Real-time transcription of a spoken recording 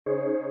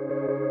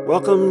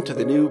Welcome to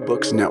the New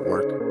Books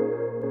Network.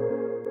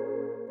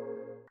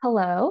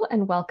 Hello,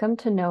 and welcome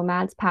to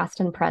Nomads Past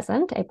and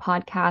Present, a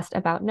podcast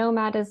about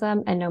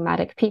nomadism and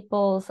nomadic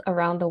peoples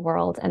around the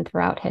world and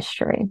throughout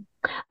history.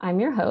 I'm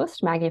your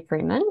host, Maggie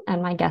Freeman,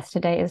 and my guest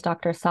today is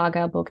Dr.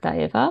 Saga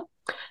Bogdaeva.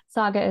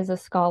 Saga is a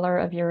scholar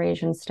of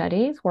Eurasian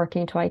studies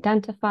working to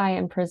identify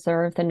and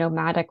preserve the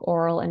nomadic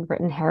oral and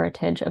written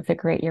heritage of the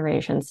Great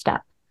Eurasian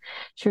Steppe.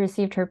 She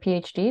received her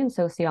PhD in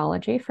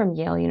sociology from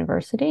Yale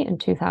University in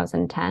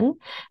 2010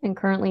 and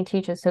currently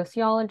teaches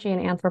sociology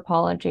and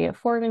anthropology at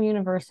Fordham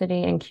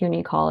University and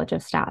CUNY College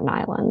of Staten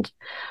Island.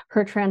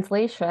 Her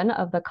translation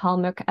of the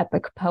Kalmyk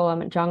epic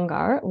poem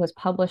Djangar was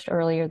published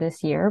earlier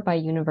this year by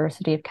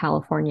University of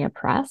California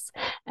Press,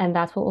 and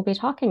that's what we'll be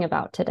talking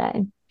about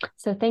today.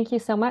 So thank you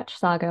so much,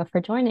 Saga,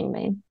 for joining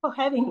me. For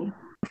having me.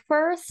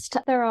 First,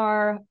 there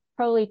are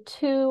probably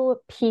two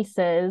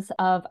pieces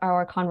of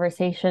our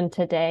conversation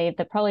today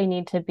that probably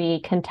need to be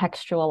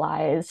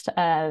contextualized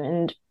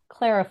and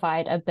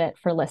clarified a bit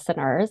for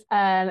listeners,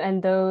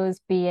 and those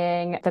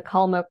being the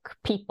Kalmyk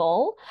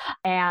people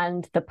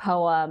and the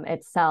poem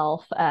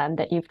itself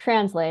that you've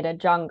translated,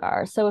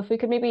 Djangar. So if we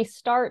could maybe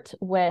start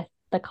with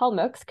the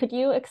Kalmyks, could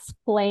you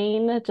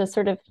explain just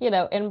sort of,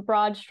 in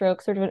broad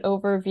strokes, sort of an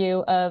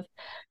overview of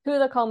who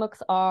the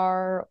Kalmyks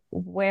are,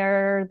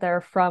 where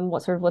they're from,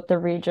 what the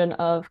region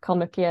of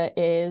Kalmykia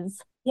is?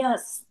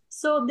 Yes.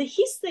 So the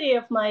history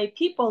of my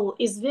people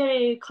is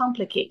very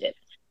complicated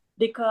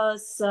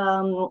because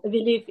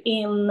we live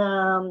in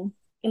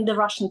the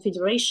Russian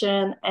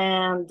Federation,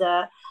 and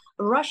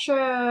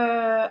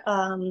Russia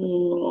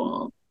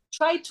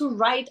tried to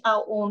write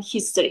our own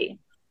history.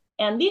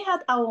 And we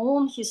had our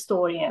own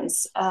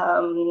historians.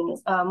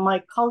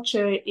 My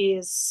culture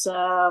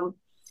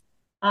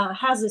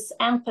has this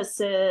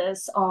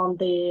emphasis on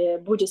the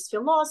Buddhist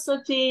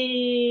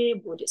philosophy,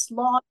 Buddhist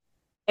law.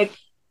 We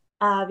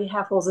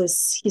have all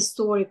these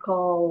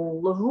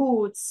historical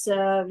roots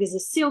with the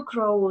Silk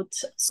Road,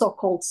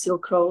 so-called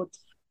Silk Road,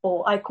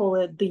 or I call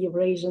it the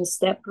Eurasian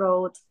Steppe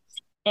Road.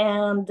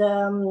 And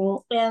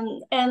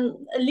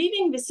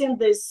living within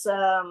this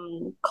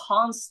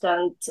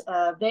constant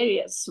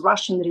various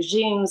Russian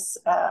regimes,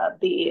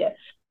 the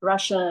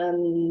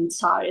Russian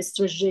Tsarist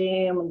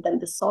regime, and then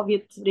the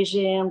Soviet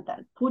regime,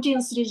 then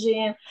Putin's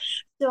regime.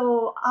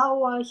 So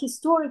our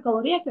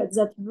historical records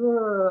that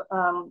were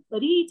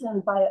written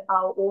by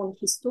our own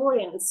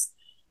historians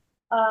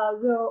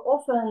were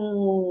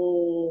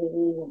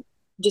often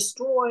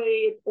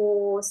destroyed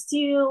or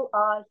still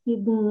are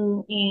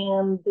hidden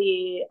in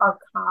the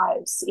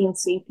archives in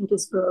St.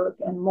 Petersburg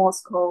and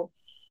Moscow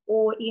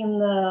or in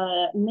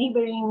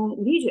neighboring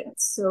regions.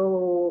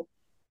 So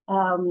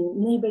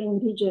neighboring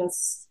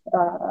regions,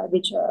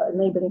 which are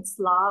neighboring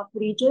Slav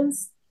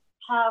regions,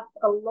 have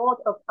a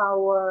lot of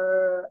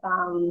our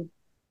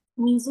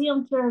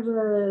museum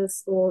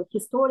treasures or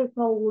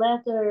historical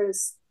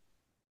letters.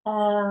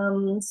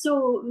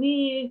 So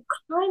we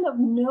kind of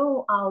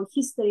know our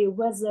history,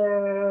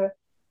 whether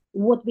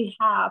what we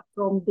have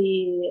from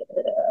the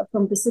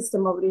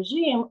system of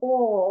regime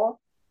or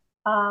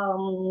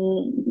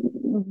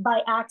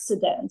by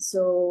accident.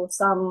 So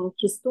some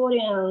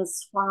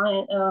historians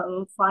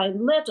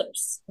find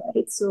letters,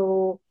 right?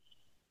 So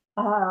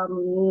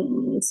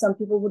some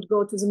people would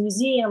go to the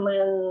museum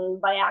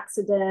and by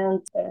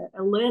accident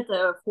a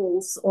letter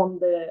falls on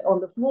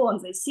the floor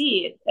and they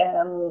see it,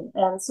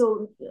 and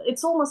so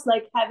it's almost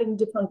like having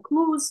different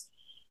clues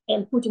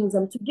and putting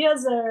them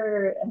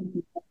together.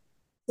 And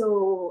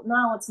so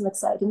now it's an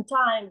exciting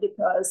time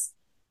because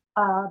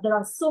there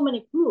are so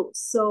many clues.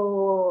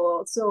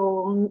 So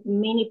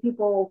many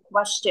people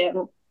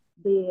question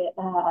the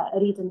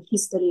written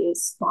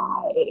histories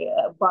by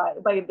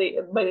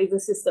the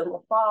system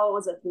of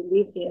power that we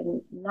live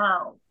in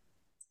now.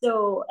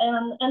 So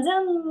and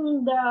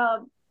then there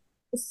are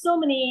so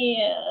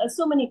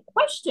many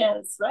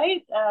questions,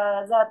 right,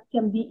 that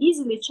can be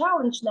easily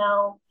challenged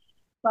now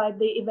by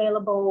the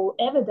available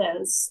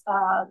evidence,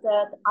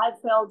 that I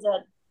felt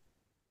that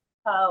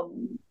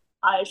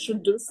I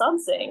should do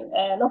something.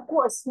 And of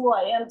course, who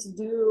I am to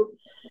do.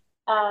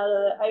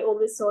 I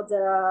always thought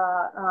there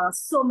are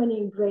so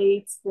many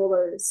great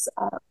scholars,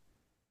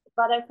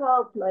 but I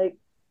felt like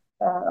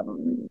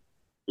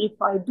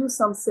if I do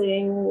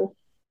something,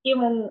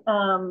 even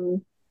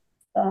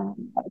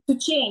to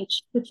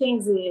change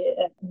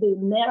the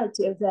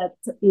narrative that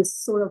is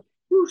sort of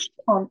pushed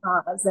on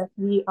us, that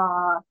we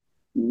are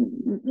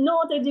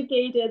not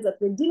educated, that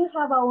we didn't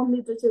have our own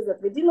literature, that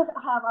we didn't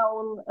have our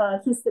own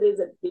history,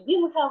 that we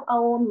didn't have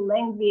our own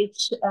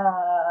language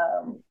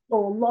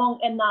or long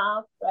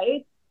enough,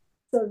 right?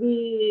 So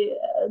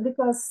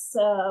because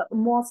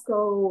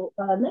Moscow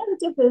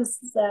narrative is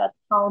that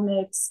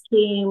Kalmyks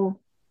came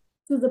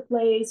to the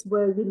place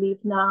where we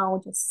live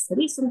now just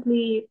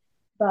recently,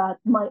 but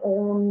my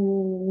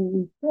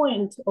own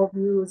point of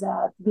view is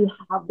that we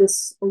have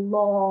this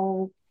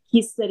long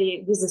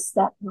history with the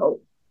steppe road.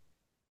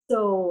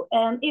 So,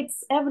 and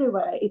it's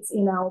everywhere. It's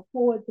in our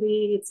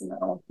poetry, it's in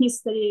our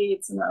history,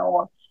 it's in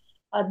our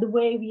the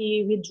way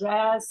we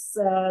dress,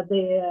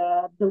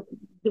 the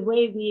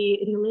way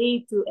we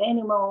relate to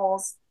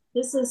animals.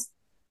 This is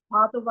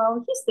part of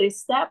our history.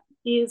 Steppe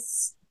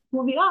is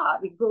who we are.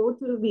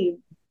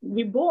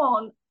 We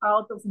born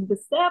out of the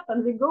steppe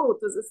and we go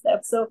to the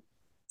steppe.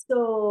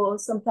 So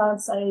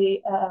sometimes I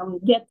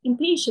get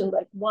impatient,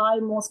 like why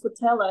Moscow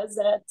tell us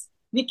that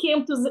we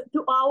came to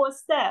our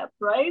steppe,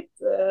 right?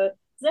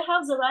 They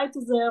have the right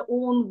to their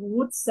own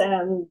woods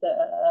and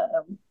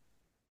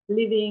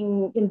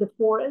living in the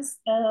forest,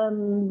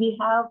 and we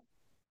have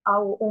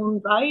our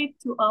own right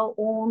to our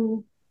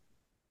own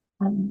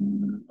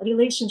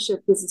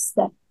relationship with the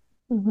steppe.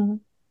 Mm-hmm.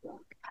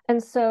 And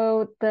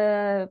so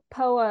the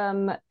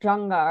poem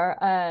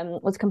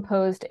Jangar was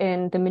composed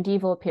in the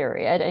medieval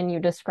period, and you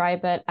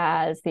describe it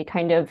as the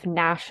kind of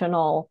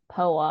national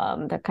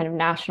poem, the kind of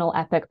national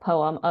epic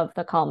poem of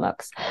the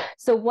Kalmucks.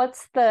 So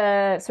what's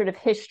the sort of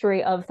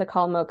history of the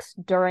Kalmucks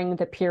during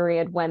the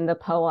period when the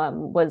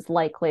poem was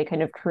likely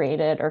kind of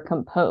created or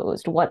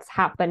composed? What's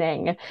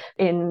happening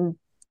in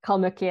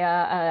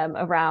Kalmykia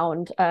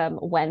around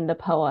when the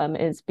poem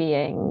is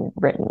being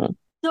written?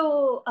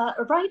 So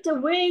right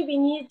away we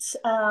need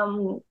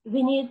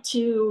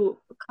to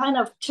kind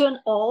of turn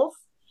off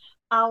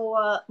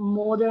our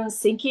modern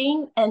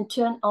thinking and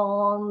turn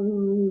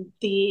on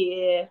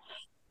the.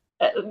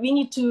 We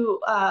need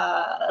to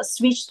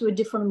switch to a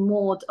different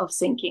mode of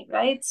thinking,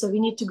 right? So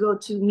we need to go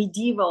to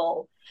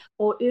medieval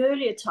or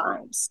earlier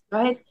times,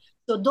 right?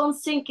 So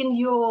don't think in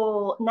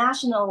your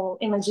national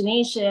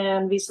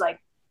imagination with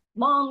like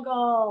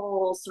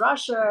Mongols,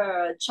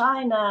 Russia,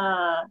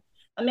 China,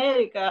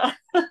 America.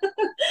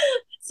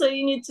 So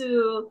you need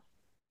to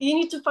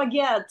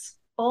forget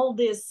all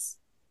these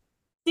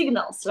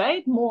signals,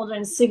 right?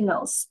 Modern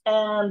signals,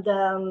 and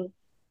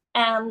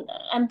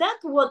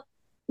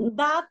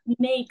that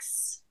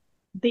makes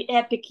the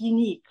epic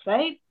unique,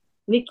 right?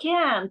 We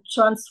can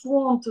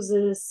transform to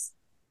this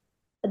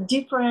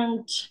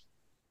different.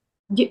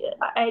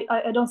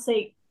 I don't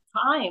say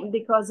time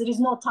because there is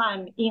no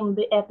time in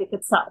the epic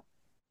itself.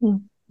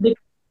 Mm.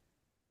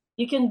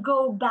 You can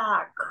go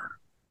back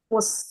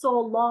for so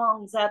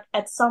long that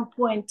at some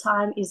point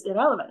time is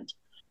irrelevant.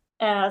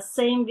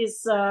 Same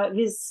with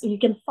you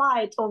can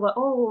fight over,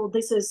 oh,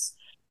 this is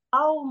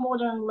our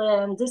modern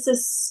land, this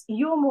is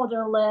your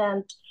modern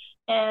land,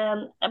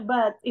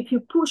 but if you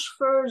push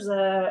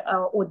further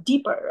or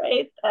deeper,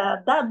 right,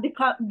 that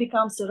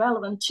becomes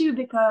irrelevant too,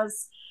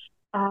 because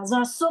there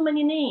are so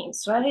many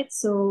names, right?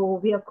 So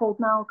we are called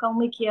now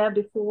Kalmykia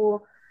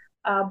before.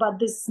 But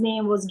this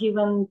name was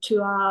given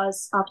to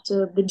us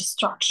after the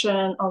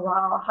destruction of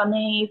our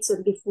Khanates,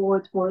 and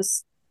before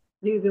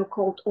we were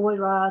called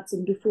Oirats,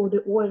 and before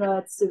the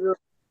Oirats, so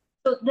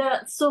there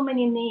are so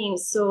many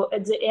names. So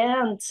at the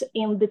end,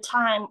 in the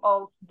time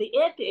of the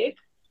epic,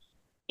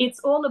 it's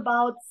all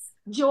about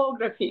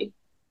geography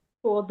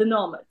for the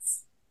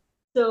nomads.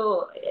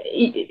 So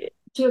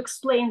to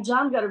explain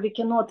Jangar, we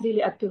cannot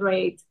really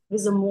operate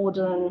with the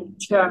modern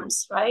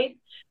terms, right?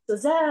 So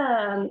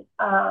then,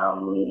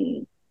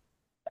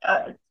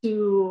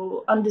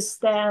 to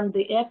understand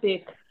the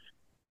epic,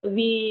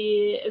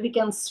 we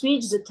can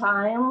switch the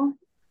time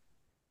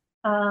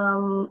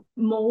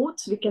mode.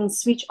 We can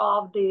switch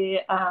off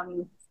the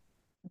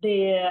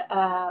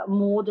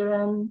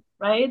modern,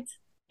 right,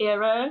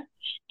 era,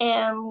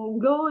 and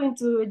go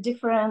into a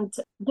different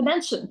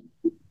dimension.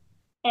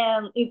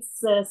 And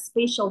it's a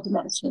spatial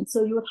dimension.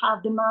 So you would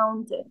have the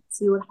mountains,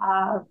 you would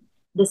have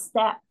the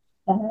steppe,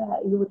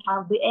 you would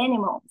have the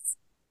animals.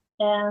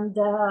 And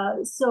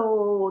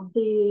so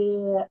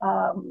to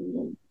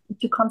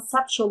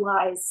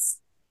conceptualize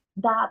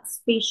that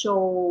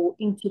spatial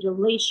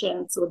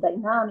interrelations or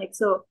dynamic.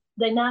 So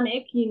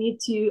dynamic, you need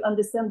to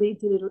understand the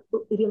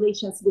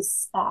interrelations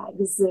with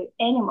the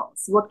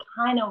animals. What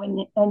kind of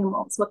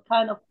animals? What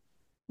kind of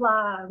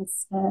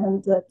plants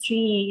and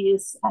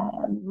trees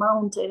and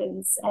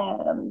mountains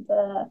and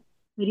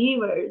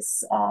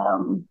rivers?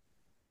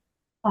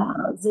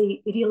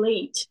 They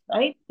relate,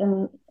 right?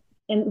 And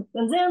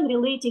then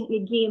relating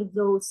again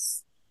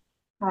those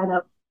kind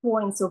of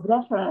points of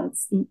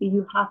reference,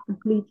 you have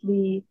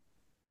completely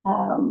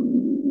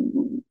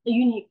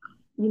unique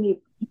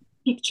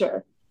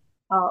picture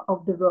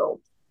of the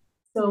world.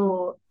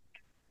 So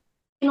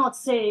you cannot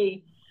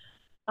say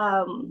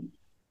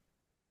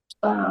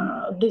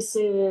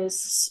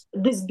this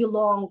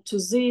belong to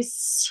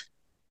this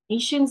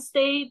nation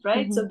state,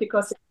 right?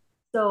 Mm-hmm.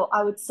 So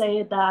I would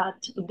say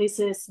that this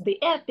is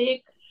the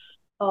epic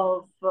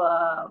of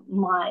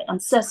my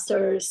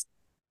ancestors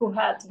who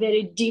had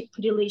very deep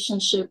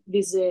relationship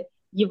with the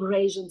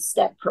Eurasian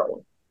steppe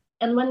road.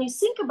 And when you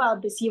think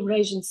about this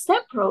Eurasian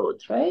steppe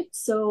road, right?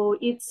 So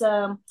it's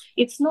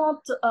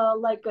not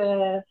like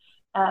a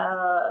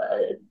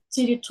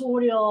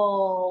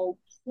territorial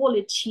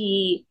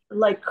polity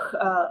like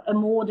a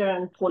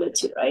modern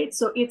polity, right?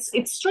 So it's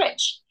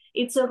stretch.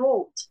 It's a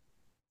road.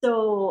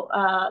 So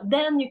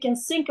then you can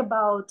think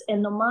about a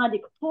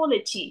nomadic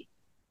polity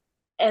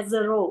as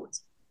a road.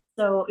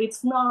 So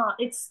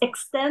it's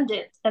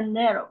extended and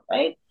narrow,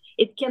 right?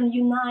 It can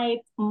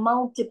unite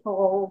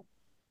multiple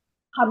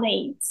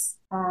Khanate.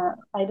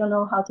 I don't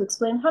know how to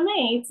explain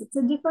Khanate. It's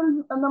a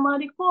different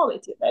nomadic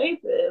quality,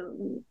 right?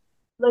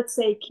 Let's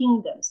say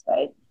kingdoms,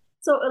 right?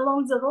 So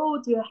along the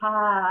road, you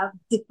have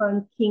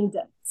different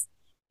kingdoms,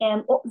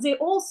 and they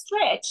all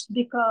stretched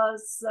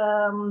because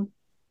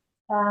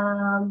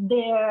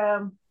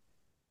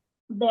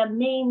their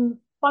main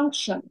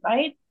function,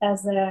 right,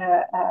 as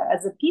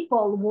a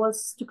people,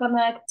 was to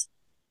connect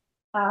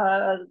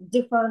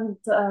different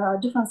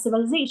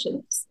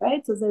civilizations,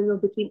 right? So they were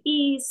between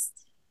East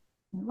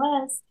and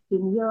West,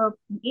 between Europe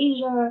and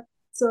Asia.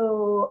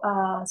 So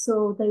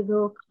they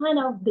were kind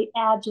of the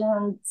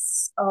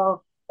agents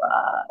of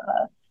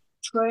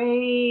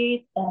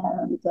trade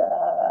and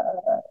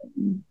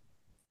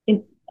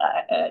in,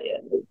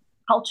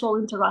 cultural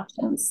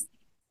interactions.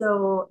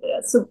 So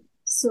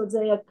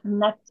they are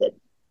connected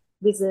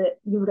with the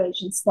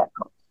Eurasian steppe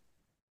road.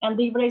 And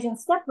the Eurasian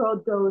steppe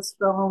road goes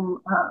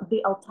from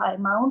the Altai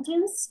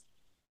Mountains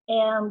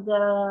and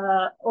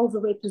all the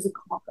way to the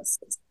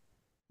Caucasus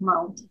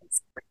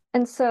Mountains.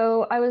 And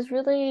so I was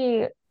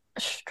really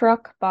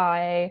struck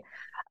by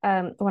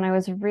when I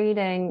was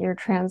reading your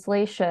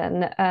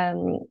translation,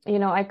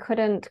 I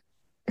couldn't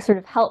sort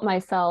of help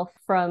myself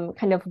from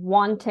kind of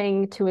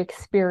wanting to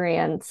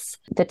experience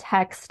the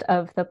text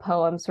of the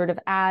poem sort of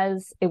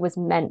as it was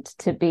meant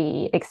to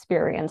be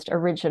experienced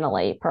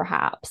originally,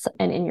 perhaps.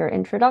 And in your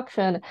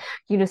introduction,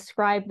 you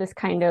describe this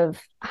kind of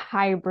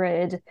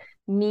hybrid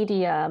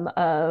medium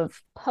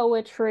of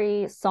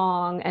poetry,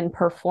 song, and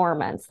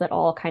performance that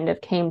all kind of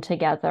came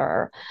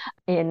together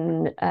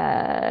in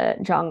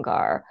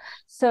Jangar.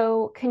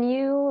 So can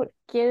you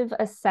give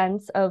a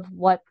sense of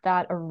what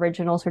that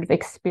original sort of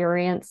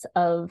experience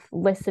of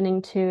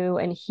listening to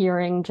and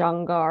hearing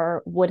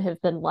Jangar would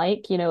have been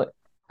like?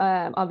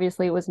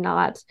 Obviously it was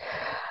not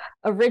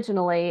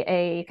originally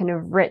a kind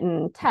of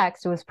written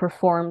text, it was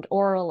performed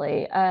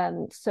orally.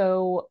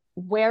 So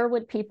where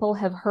would people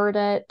have heard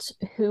it?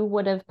 Who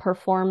would have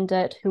performed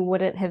it? Who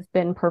would it have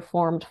been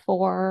performed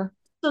for?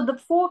 So the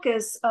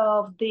focus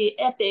of the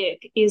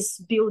epic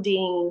is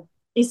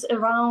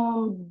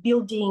around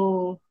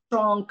building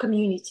strong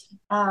community.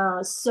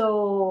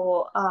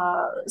 So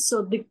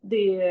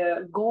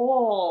the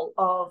goal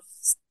of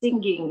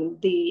singing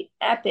the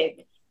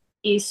epic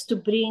is to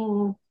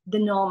bring the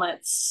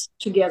nomads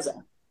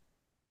together.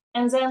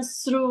 And then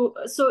so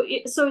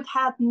it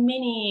had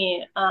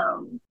many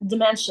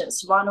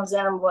dimensions. One of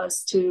them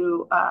was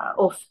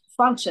of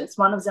functions.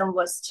 One of them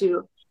was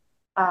to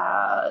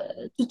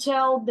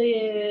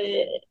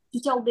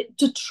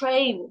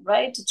train,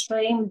 right? To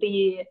train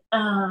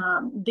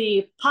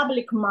the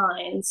public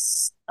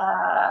minds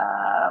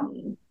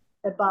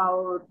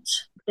about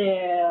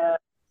their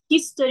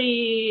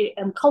history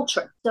and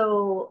culture.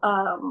 So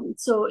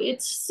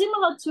it's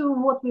similar to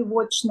what we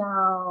watch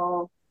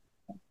now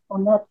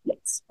on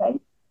Netflix,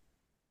 right?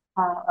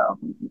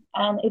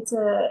 And it's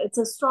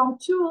a strong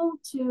tool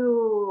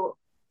to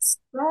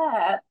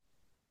spread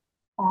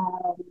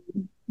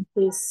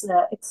these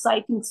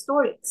exciting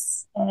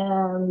stories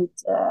and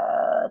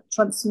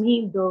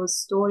transmit those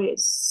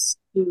stories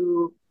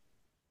to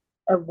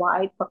a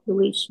wide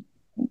population.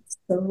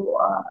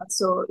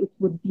 So it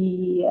would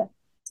be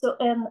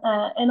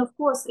and of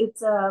course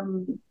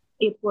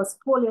it was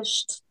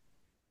polished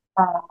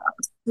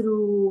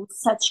through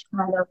such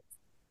kind of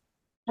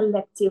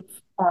collective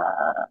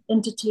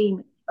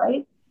entertainment,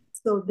 right?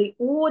 So the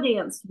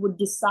audience would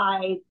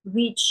decide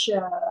which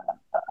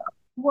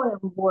poem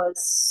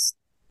was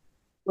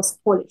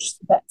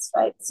polished best,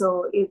 right?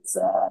 So it's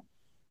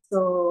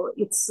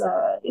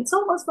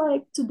almost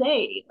like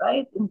today,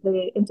 right? In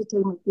the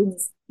entertainment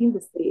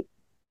industry,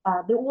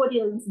 the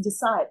audience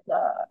decide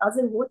are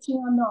they watching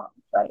or not,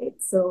 right?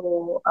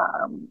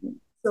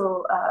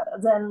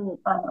 Then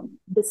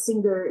the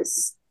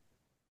singers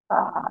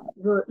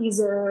were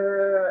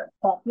either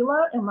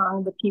popular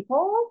among the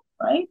people,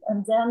 right?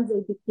 And then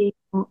they became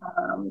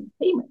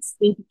famous.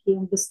 They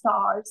became the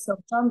stars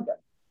of Jangar.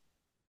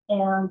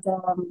 And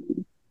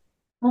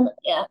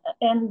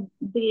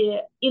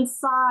the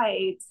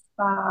inside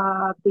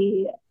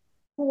the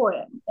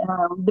poem,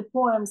 the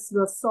poems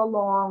were so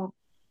long,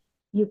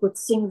 you could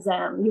sing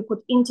them, you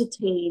could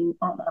entertain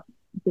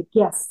the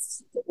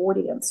guests, the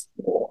audience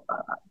for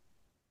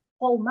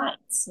whole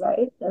nights,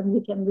 right? And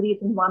we can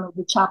read in one of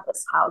the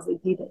chapters how they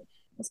did it.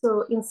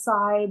 So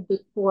inside the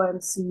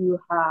poems, you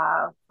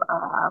have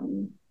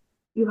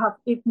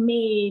it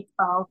made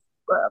of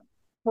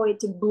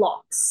poetic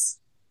blocks.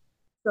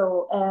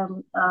 So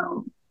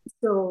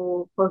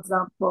for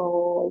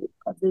example,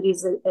 there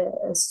is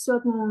a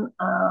certain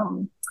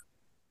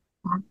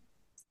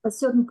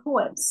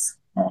poems,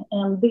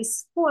 and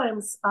these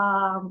poems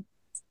are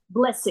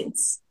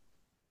blessings.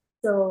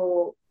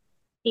 So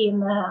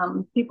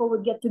people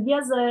would get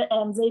together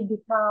and they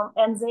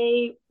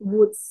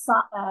would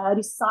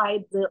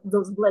recite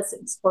those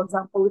blessings. For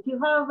example, if you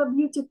have a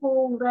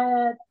beautiful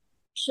red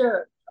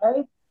shirt,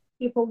 right?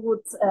 People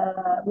would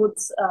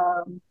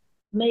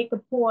make a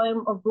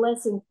poem of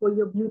blessing for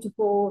your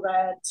beautiful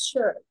red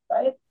shirt,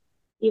 right?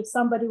 If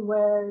somebody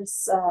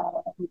wears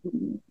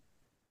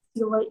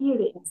silver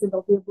earrings.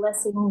 There'll be a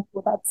blessing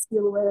for that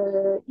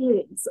silver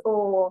earrings.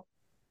 Or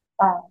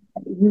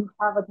you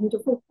have a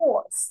beautiful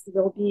horse.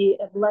 There'll be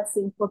a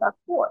blessing for that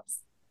horse.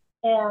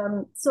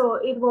 And so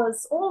it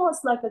was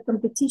almost like a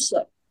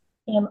competition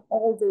in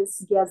all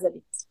these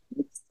gatherings.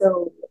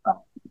 So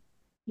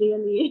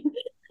clearly,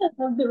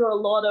 there were a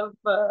lot of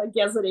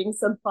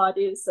gatherings and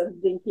parties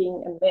and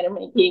drinking and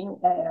merrymaking,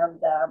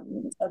 and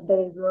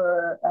they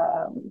were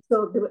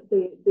so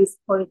this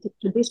poetic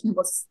tradition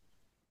was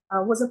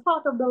a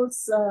part of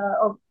those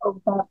of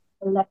that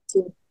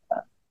collective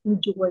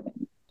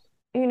enjoyment.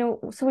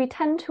 So we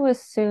tend to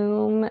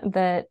assume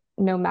that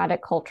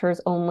nomadic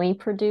cultures only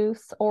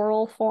produce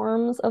oral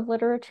forms of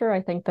literature.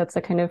 I think that's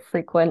a kind of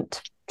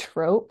frequent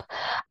trope.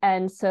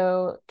 And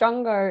so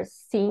Djangar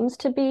seems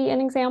to be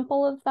an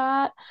example of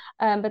that.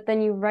 But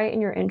then you write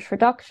in your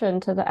introduction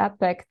to the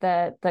epic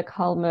that the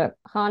Kalmyk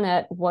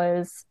Khanate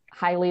was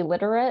highly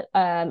literate,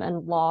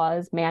 and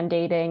laws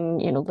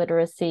mandating,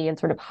 literacy and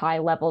sort of high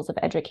levels of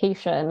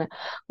education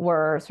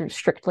were sort of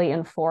strictly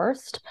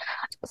enforced.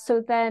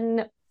 So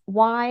then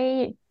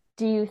why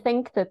do you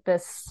think that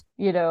this,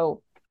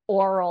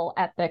 oral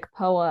epic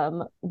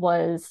poem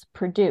was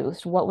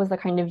produced? What was the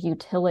kind of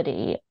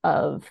utility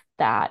of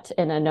that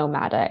in a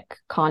nomadic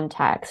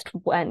context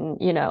when,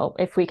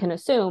 if we can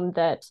assume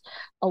that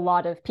a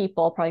lot of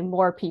people, probably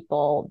more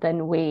people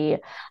than we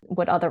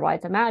would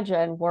otherwise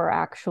imagine, were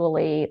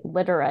actually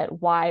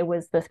literate, why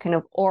was this kind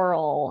of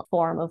oral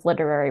form of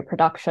literary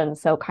production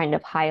so kind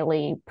of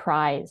highly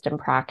prized and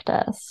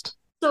practiced?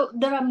 So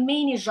there are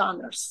many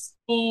genres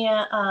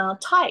and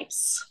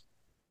types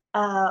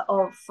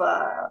of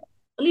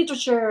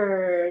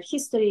literature,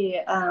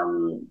 history.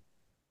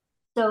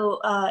 So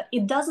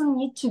it doesn't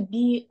need to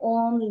be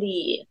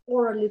only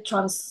orally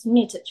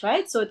transmitted,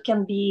 right? So it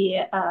can be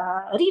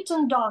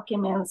written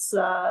documents,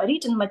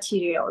 written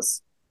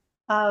materials.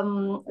 For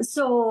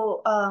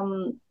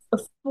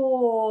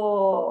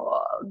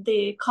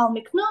the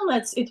Kalmyk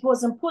nomads, it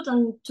was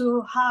important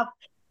to have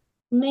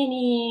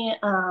many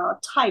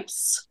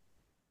types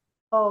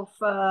of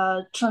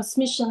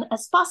transmission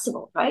as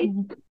possible, right?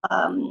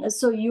 Mm-hmm.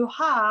 So you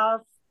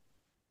have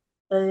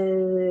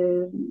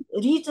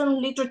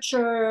written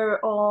literature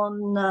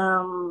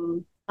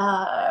on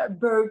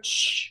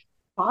birch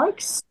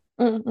barks,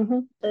 mm-hmm.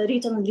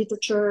 Written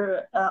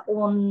literature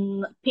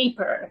on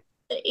paper,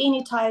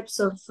 any types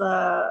of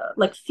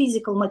like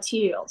physical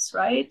materials,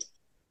 right?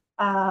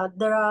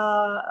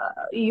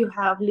 You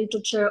have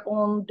literature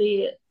on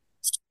the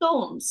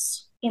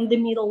stones in the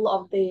middle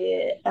of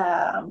the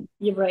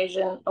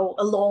Eurasian or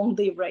along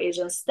the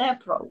Eurasian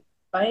steppe road,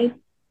 right?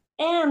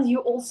 And you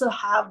also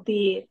have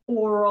the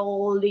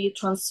orally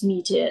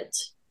transmitted,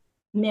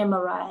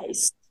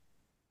 memorized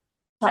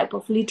type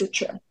of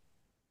literature.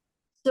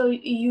 So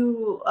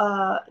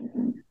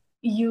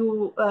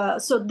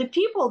so the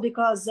people,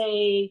 because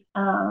they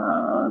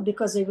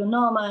were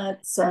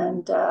nomads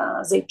and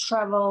they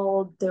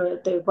traveled,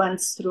 they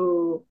went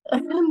through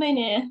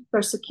many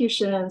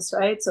persecutions,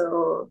 right?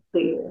 So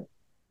the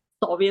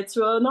Soviets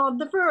were not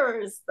the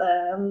first,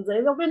 and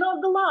they will be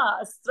not the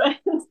last, right?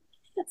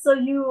 So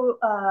you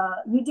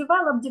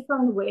develop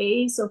different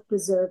ways of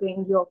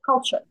preserving your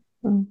culture.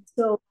 Mm.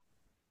 So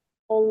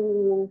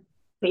all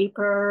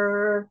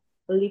paper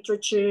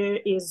literature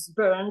is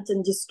burnt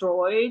and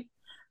destroyed.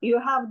 You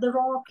have the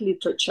rock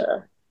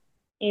literature.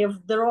 If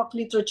the rock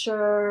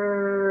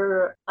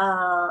literature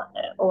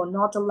or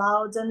not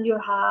allowed, then you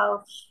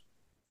have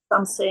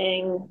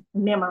something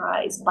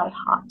memorized by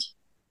heart,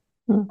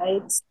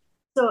 right?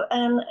 So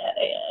and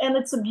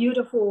it's a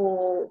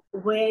beautiful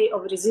way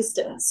of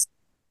resistance.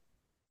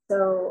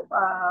 So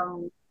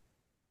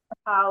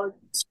how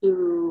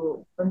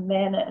to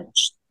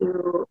manage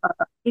to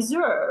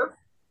preserve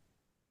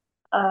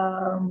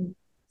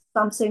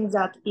something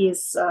that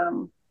is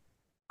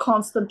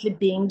constantly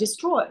being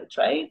destroyed,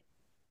 right?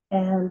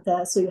 And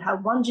so you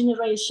have one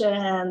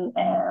generation,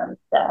 and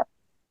the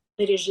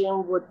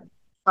regime would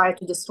try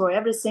to destroy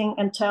everything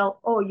and tell,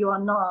 oh, you are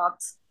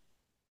not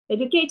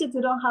educated,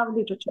 you don't have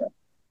literature,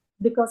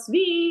 because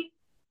we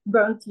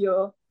burnt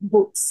your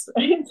books,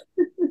 right?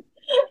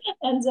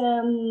 And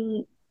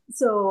then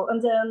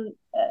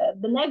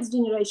the next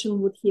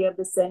generation would hear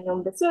the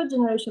same, the third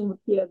generation would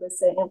hear the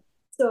same.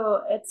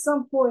 So at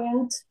some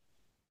point,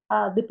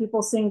 the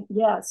people think,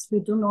 yes, we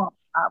do not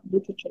have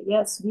literature.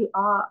 Yes, we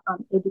are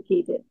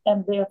uneducated,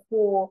 and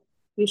therefore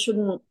we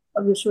shouldn't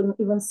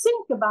even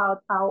think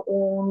about our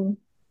own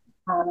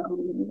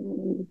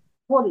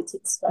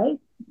politics, right?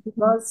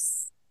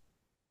 Because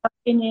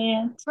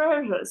any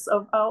treasures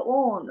of our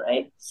own,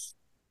 right?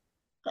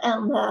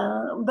 And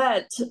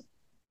but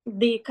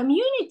the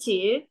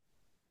community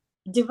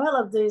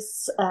developed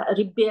these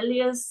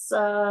rebellious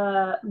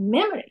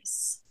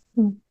memories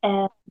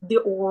and the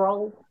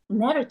oral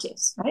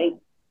narratives, right?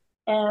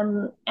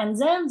 And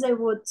then they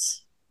would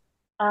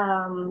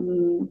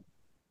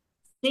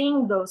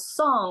sing those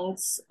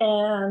songs,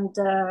 and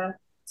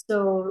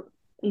so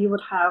you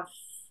would have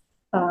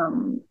I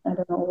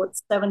don't know what,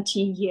 70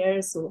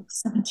 years or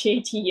 70,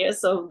 80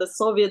 years of the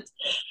Soviet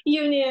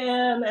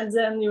Union, and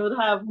then you would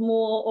have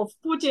more of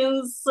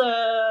Putin's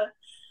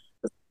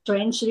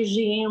strange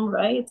regime,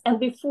 right? And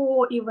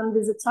before even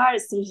the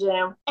Tsarist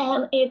regime,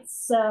 and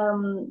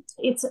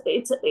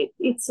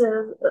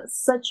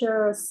such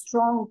a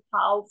strong,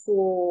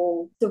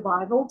 powerful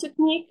survival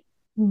technique.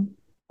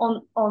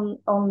 On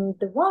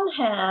the one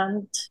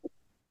hand,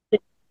 they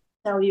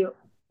tell you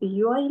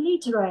you are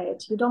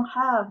illiterate, you don't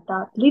have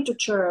that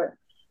literature,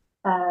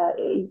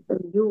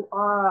 you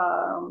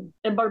are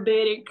a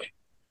barbaric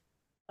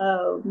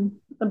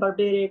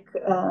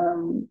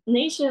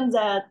nation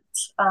that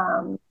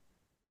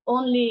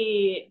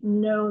only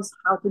knows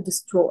how to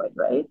destroy,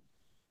 right?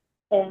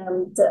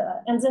 And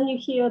then you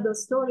hear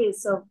those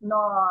stories of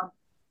not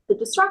the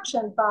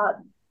destruction, but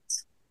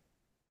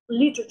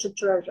literature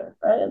treasure,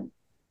 right?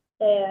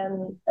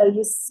 And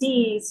you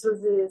see through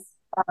this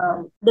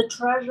the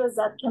treasures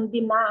that can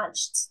be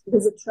matched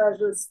with the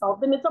treasures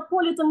of the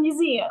Metropolitan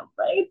Museum,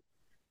 right?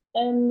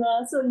 And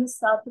so you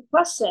start to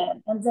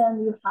question, and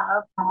then you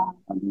have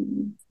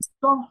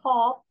strong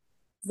hope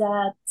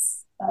that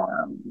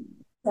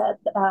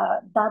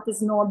that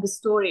is not the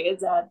story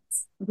that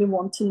we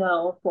want to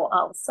know for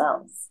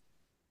ourselves.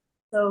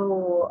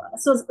 So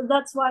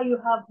that's why you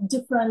have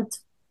different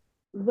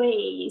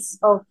ways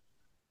of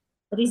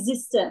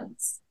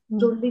resistance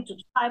to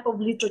literature. Type of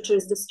literature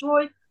is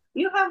destroyed.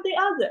 You have the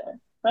other,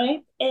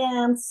 right?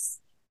 And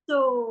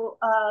so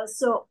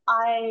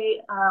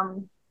I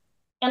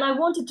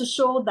wanted to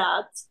show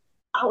that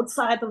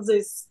outside of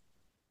this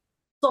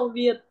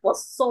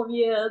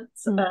post-Soviet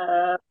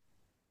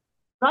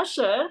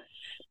Russia,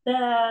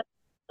 that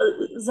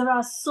there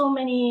are so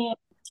many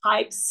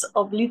types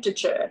of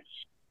literature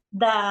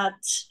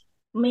that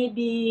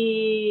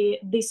maybe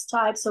these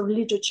types of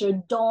literature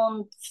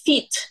don't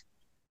fit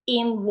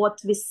in what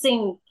we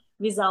think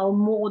with our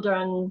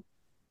modern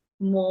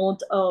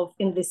mode of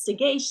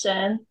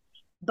investigation.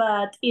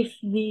 But if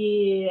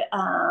we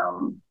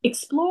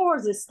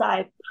explore this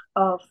type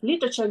of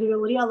literature, we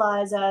will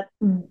realize that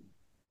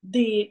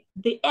the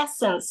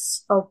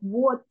essence of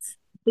what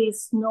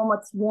these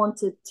nomads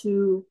wanted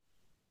to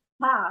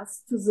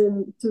pass to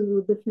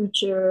the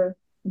future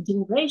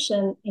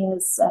generation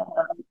is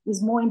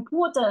more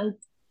important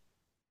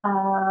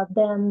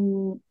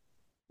than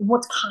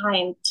what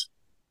kind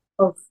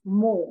of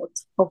mode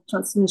of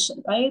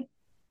transmission, right?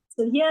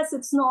 So yes,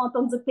 it's not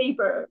on the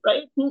paper,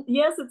 right?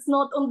 Yes, it's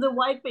not on the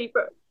white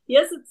paper.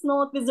 Yes, it's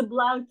not with the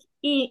black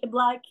ink,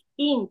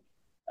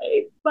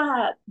 right?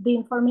 But the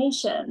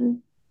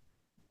information,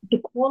 the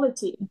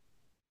quality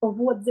of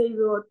what they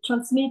were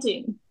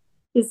transmitting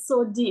is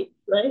so deep,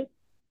 right?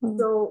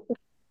 So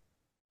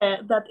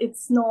that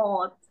it's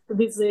not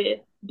with the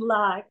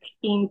black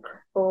ink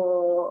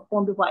or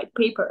on the white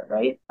paper,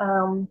 right?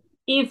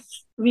 If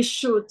we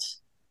should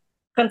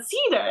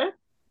consider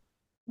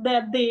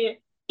that the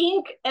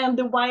ink and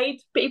the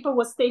white paper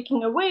was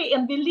taken away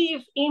and we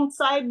live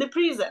inside the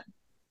prison.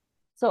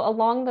 So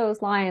along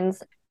those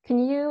lines, can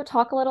you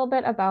talk a little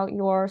bit about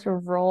your sort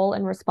of role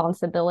and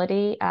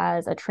responsibility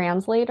as a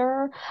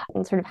translator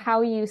and sort of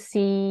how you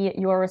see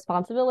your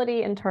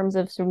responsibility in terms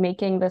of sort of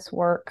making this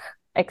work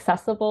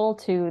accessible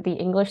to the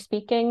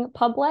English-speaking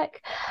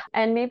public,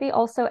 and maybe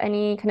also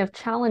any kind of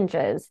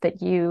challenges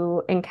that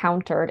you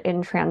encountered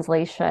in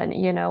translation?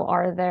 You know,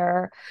 are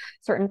there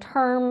certain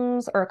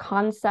terms or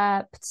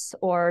concepts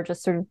or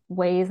just sort of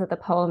ways that the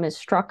poem is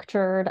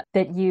structured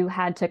that you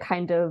had to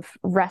kind of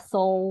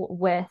wrestle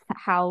with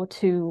how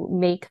to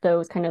make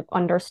those kind of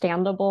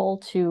understandable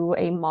to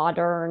a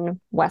modern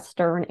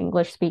Western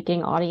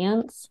English-speaking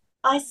audience?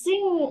 I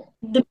think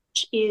the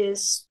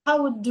is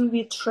how do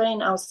we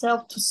train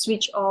ourselves to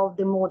switch off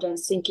the modern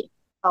thinking,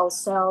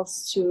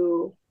 ourselves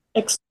to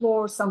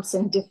explore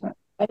something different,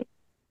 right?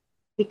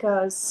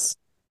 Because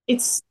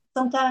it's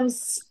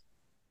sometimes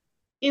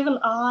even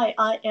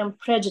I am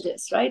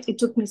prejudiced, right? It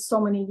took me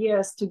so many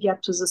years to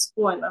get to this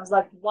point. I was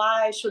like,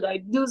 why should I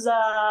do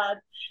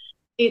that?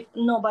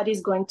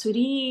 Nobody's going to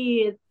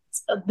read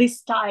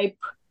this type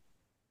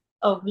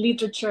of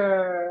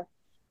literature.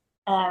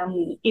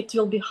 It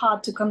will be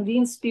hard to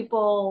convince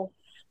people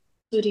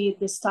to read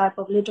this type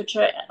of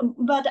literature.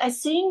 But I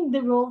think the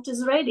world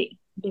is ready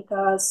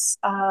because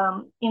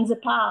in the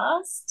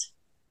past,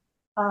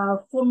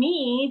 for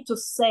me to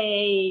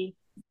say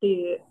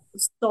the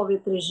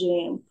Soviet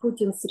regime,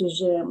 Putin's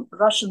regime,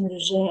 Russian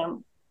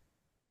regime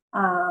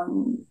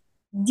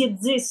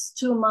did this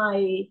to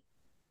my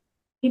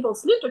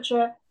people's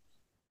literature,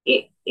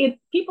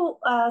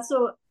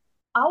 so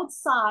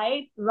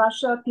outside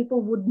Russia, people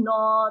would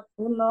not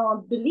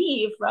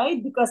believe,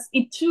 right? Because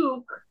it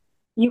took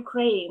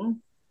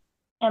Ukraine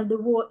and the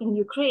war in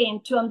Ukraine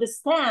to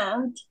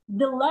understand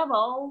the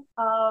level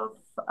of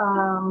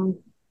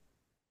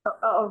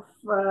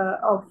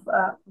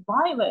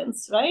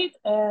violence, right?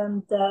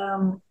 And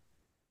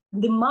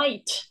the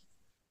might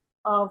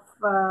of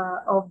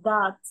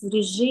that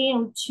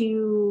regime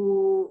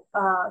to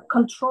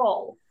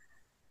control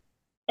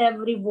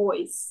every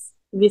voice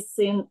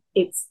within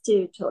its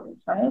territory,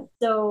 right?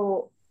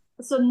 So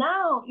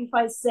now if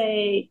I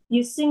say,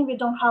 you think we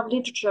don't have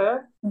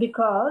literature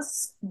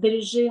because the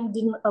regime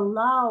didn't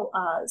allow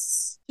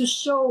us to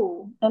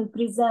show and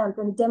present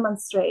and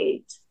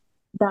demonstrate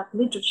that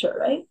literature,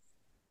 right?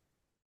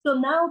 So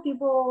now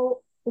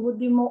people would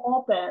be more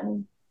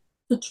open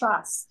to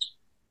trust.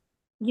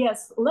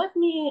 Yes, let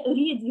me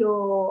read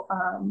your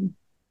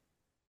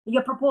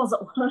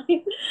proposal,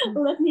 right?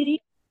 Let me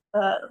read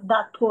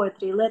that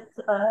poetry. Let's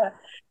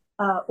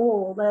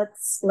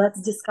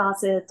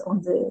discuss it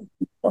on the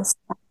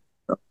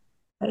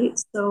right.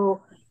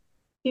 So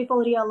people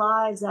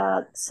realize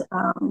that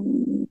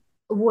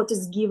what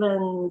is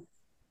given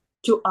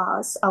to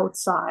us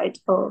outside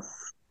of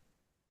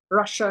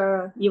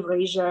Russia,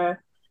 Eurasia,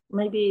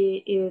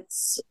 maybe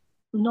it's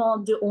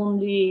not the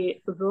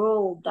only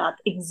world that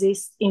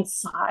exists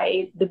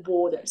inside the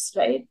borders,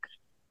 right?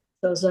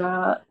 So there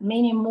are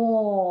many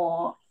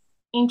more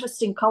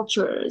interesting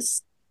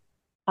cultures,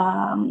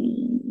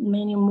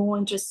 many more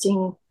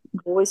interesting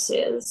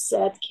voices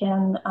that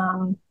can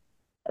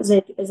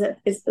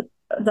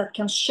that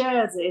can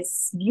share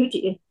this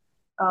beauty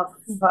of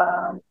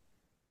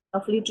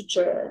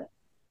literature,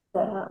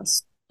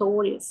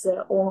 stories,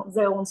 their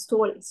own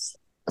stories.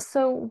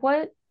 So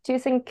what do you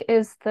think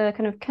is the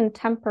kind of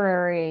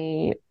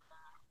contemporary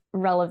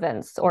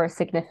relevance or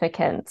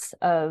significance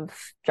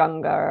of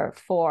Jungar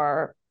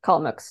for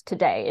Kalmyks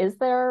today? Is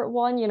there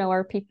one?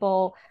 Are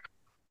people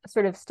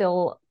sort of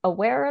still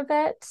aware of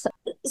it?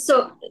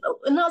 So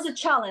another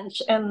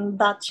challenge, and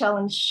that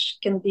challenge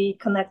can be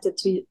connected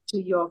to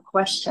your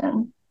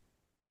question,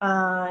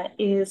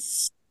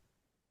 is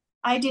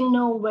I didn't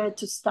know where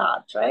to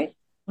start, right?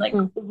 Like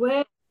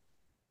where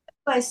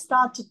I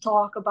start to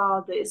talk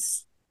about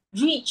this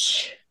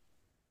rich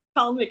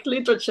Kalmyk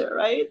literature,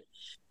 right?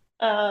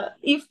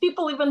 If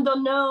people even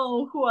don't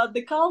know who are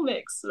the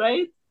Kalmyks,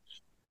 right?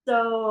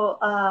 So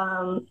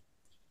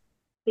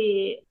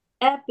the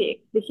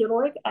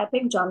heroic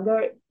epic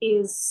Jungar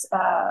is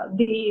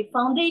the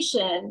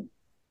foundation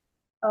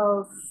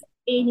of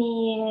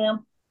any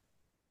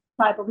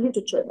type of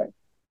literature.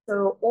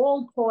 So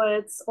all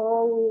poets,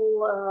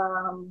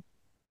 all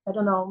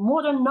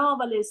modern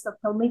novelists of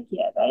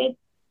Kalmykia, right?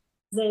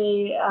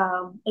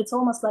 It's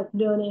almost like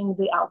learning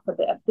the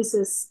alphabet. This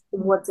is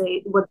what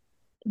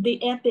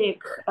the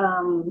epic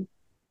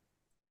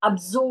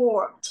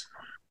absorbed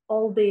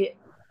all the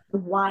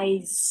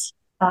wise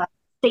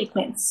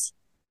statements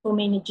for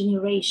many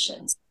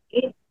generations.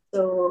 Okay?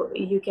 So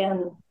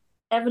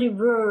every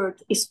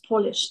word is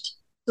polished.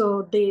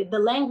 So the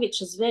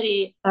language is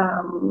very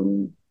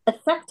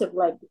effective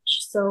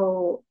language.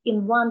 So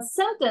in one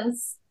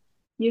sentence,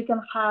 you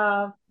can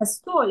have a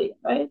story,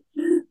 right?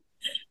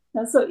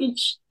 And so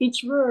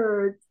each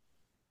word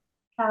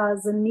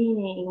has a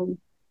meaning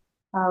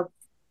that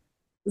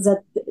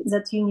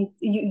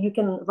you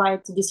can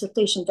write a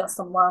dissertation just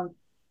on one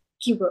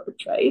keyword,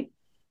 right?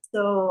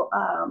 So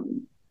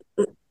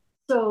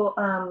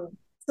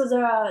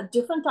there are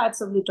different types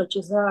of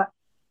literature. There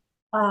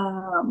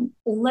are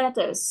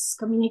letters,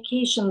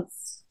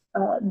 communications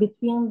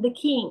between the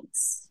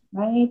kings,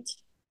 right?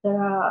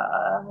 There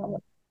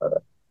are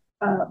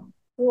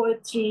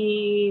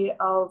poetry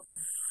of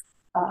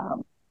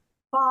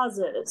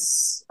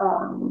fathers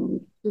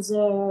to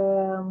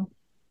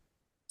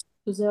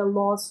their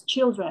lost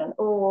children,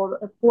 or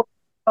a poem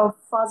of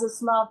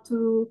father's love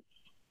to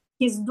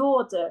his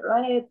daughter,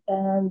 right?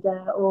 And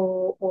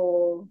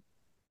or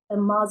a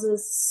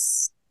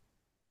mother's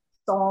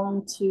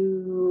song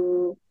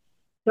to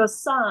her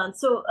son.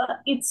 So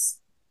it's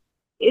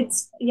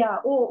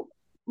or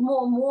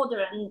more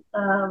modern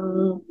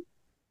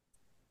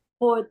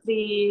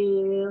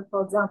poetry,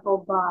 for example,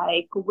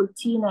 by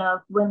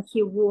Kugultinov when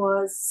he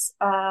was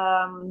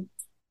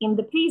in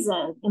the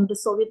prison, in the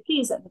Soviet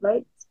prison,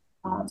 right?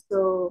 And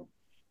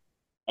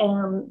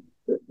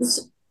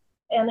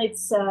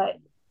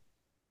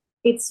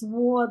it's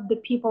what the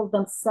people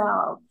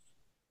themselves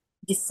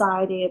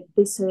decided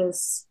this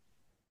is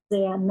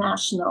their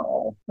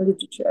national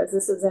literature.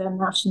 This is their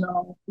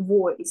national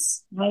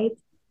voice, right,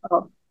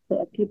 of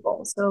their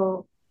people.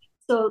 So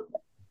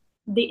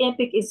the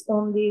epic is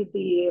only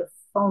the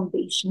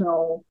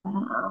foundational,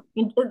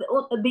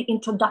 the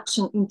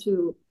introduction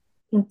into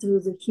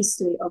the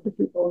history of the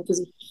people, into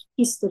the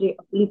history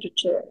of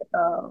literature,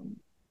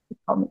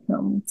 comic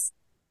moments.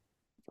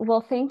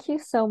 Well, thank you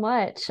so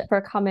much for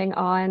coming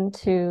on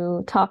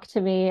to talk to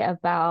me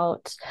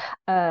about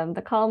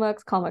the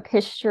Kalmyks, Kalmyk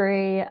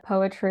history,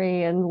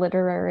 poetry, and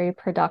literary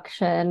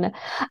production.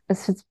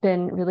 This has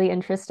been really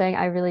interesting.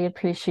 I really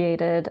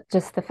appreciated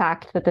just the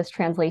fact that this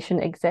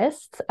translation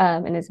exists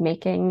and is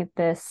making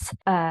this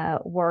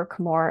work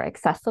more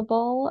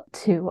accessible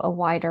to a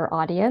wider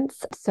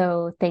audience.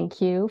 So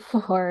thank you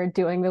for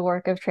doing the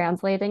work of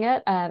translating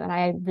it. And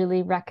I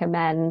really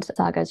recommend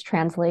Saga's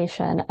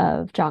translation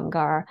of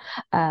Jungar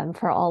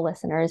for all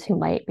listeners who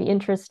might be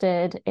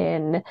interested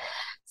in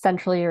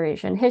Central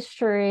Eurasian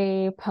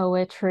history,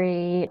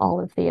 poetry, all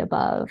of the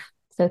above.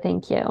 So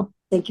thank you.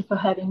 Thank you for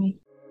having me.